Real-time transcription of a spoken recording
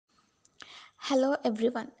Hello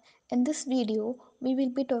everyone. In this video, we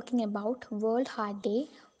will be talking about World Heart Day,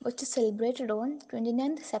 which is celebrated on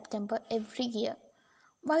 29th September every year.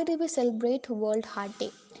 Why do we celebrate World Heart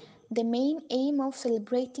Day? The main aim of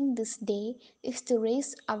celebrating this day is to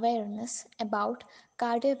raise awareness about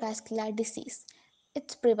cardiovascular disease,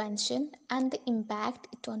 its prevention, and the impact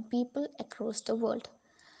it on people across the world.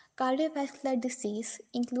 Cardiovascular disease,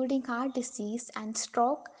 including heart disease and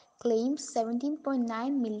stroke, claims 17.9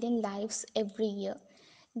 million lives every year.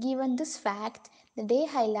 Given this fact, the day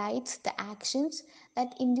highlights the actions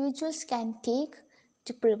that individuals can take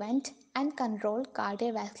to prevent and control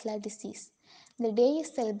cardiovascular disease. The day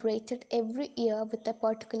is celebrated every year with a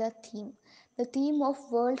particular theme. The theme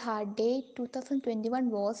of World Heart Day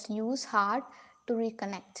 2021 was Use Heart to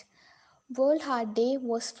Reconnect. World Heart Day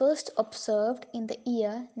was first observed in the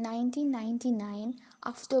year 1999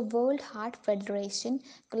 after World Heart Federation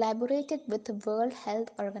collaborated with the World Health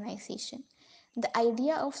Organization. The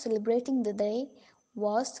idea of celebrating the day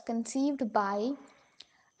was conceived by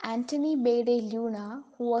Anthony Bede-Luna,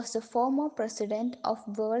 who was the former president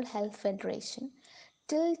of World Health Federation.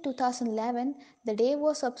 Till 2011, the day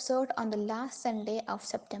was observed on the last Sunday of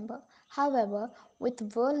September. However,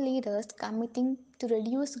 with world leaders committing to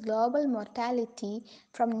reduce global mortality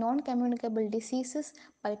from non-communicable diseases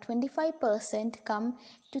by 25% come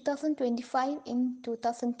 2025 in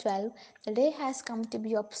 2012, the day has come to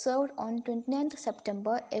be observed on 29th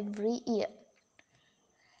September every year.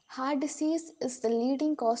 Heart disease is the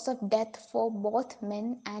leading cause of death for both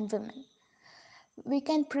men and women. We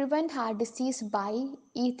can prevent heart disease by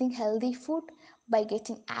eating healthy food, by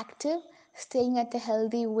getting active, staying at a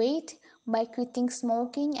healthy weight, by quitting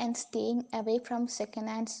smoking and staying away from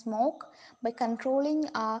secondhand smoke, by controlling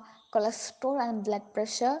our cholesterol and blood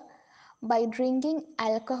pressure, by drinking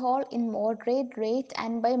alcohol in moderate rate,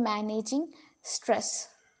 and by managing stress.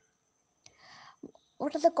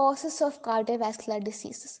 What are the causes of cardiovascular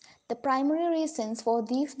diseases? The primary reasons for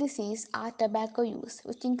these diseases are tobacco use,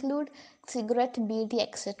 which include cigarette, BD,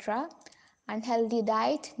 etc., unhealthy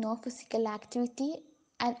diet, no physical activity,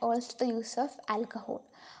 and also the use of alcohol.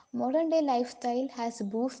 Modern day lifestyle has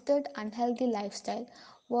boosted unhealthy lifestyle.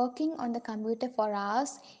 Working on the computer for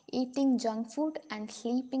hours, eating junk food, and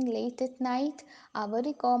sleeping late at night are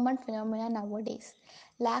very common phenomena nowadays.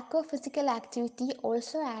 Lack of physical activity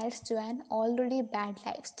also adds to an already bad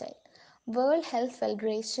lifestyle. World Health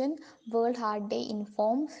Federation World Heart Day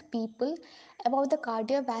informs people about the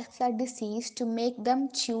cardiovascular disease to make them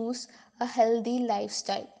choose a healthy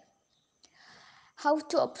lifestyle. How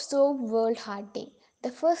to observe World Heart Day?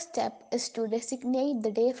 The first step is to designate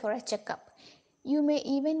the day for a checkup. You may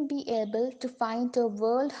even be able to find a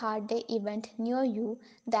World Heart Day event near you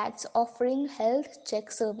that's offering health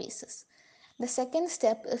check services. The second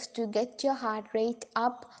step is to get your heart rate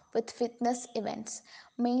up with fitness events.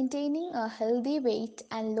 Maintaining a healthy weight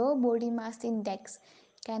and low body mass index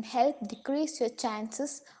can help decrease your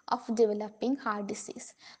chances of developing heart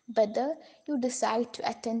disease. Whether you decide to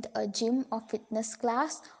attend a gym or fitness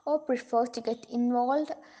class or prefer to get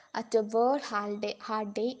involved at a World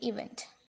Heart Day event.